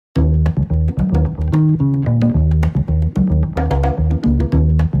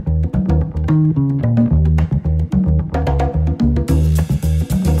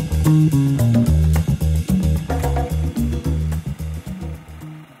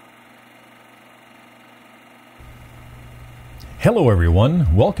Hello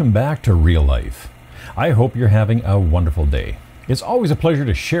everyone, welcome back to Real Life. I hope you're having a wonderful day. It's always a pleasure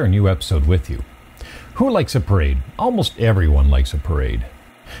to share a new episode with you. Who likes a parade? Almost everyone likes a parade.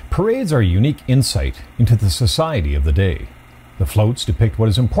 Parades are a unique insight into the society of the day. The floats depict what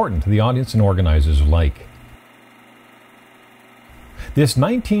is important to the audience and organizers alike. This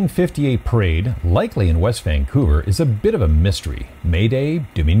 1958 parade, likely in West Vancouver, is a bit of a mystery. May Day?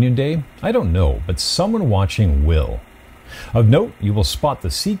 Dominion Day? I don't know, but someone watching will. Of note, you will spot the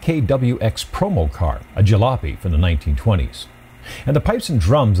CKWX promo car, a jalopy from the 1920s, and the pipes and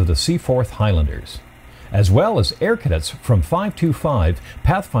drums of the Seaforth Highlanders, as well as air cadets from 525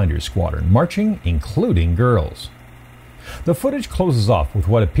 Pathfinder Squadron marching, including girls. The footage closes off with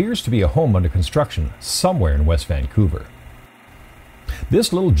what appears to be a home under construction somewhere in West Vancouver.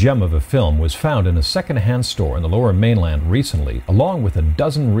 This little gem of a film was found in a second-hand store in the Lower Mainland recently, along with a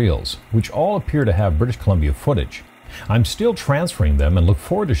dozen reels, which all appear to have British Columbia footage. I'm still transferring them and look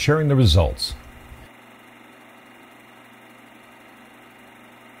forward to sharing the results.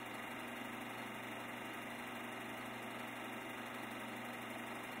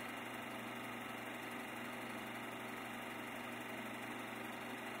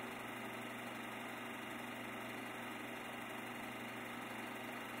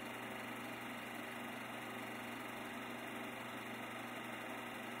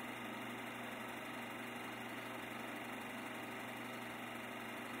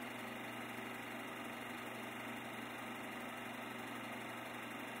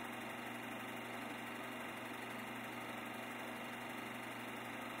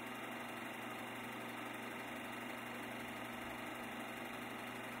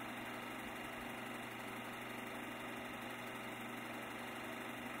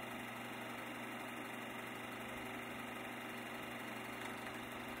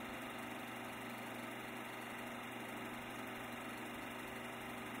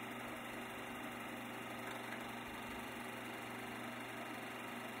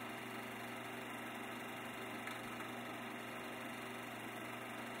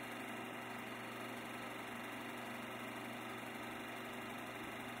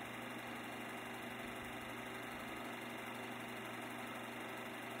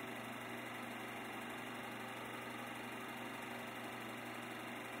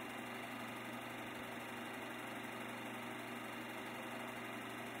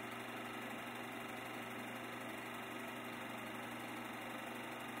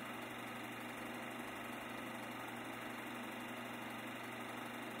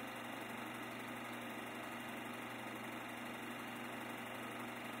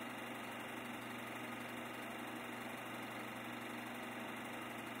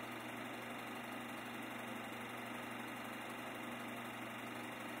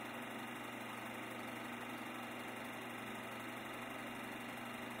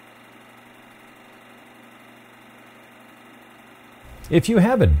 If you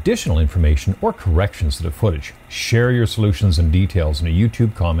have additional information or corrections to the footage, share your solutions and details in the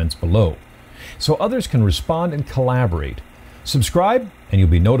YouTube comments below, so others can respond and collaborate. Subscribe and you'll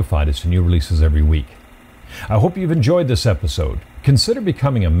be notified as to new releases every week. I hope you've enjoyed this episode. Consider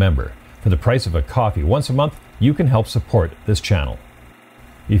becoming a member. For the price of a coffee once a month, you can help support this channel.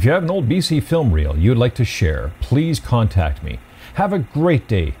 If you have an old BC film reel you'd like to share, please contact me. Have a great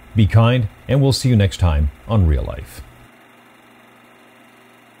day, be kind, and we'll see you next time on Real Life.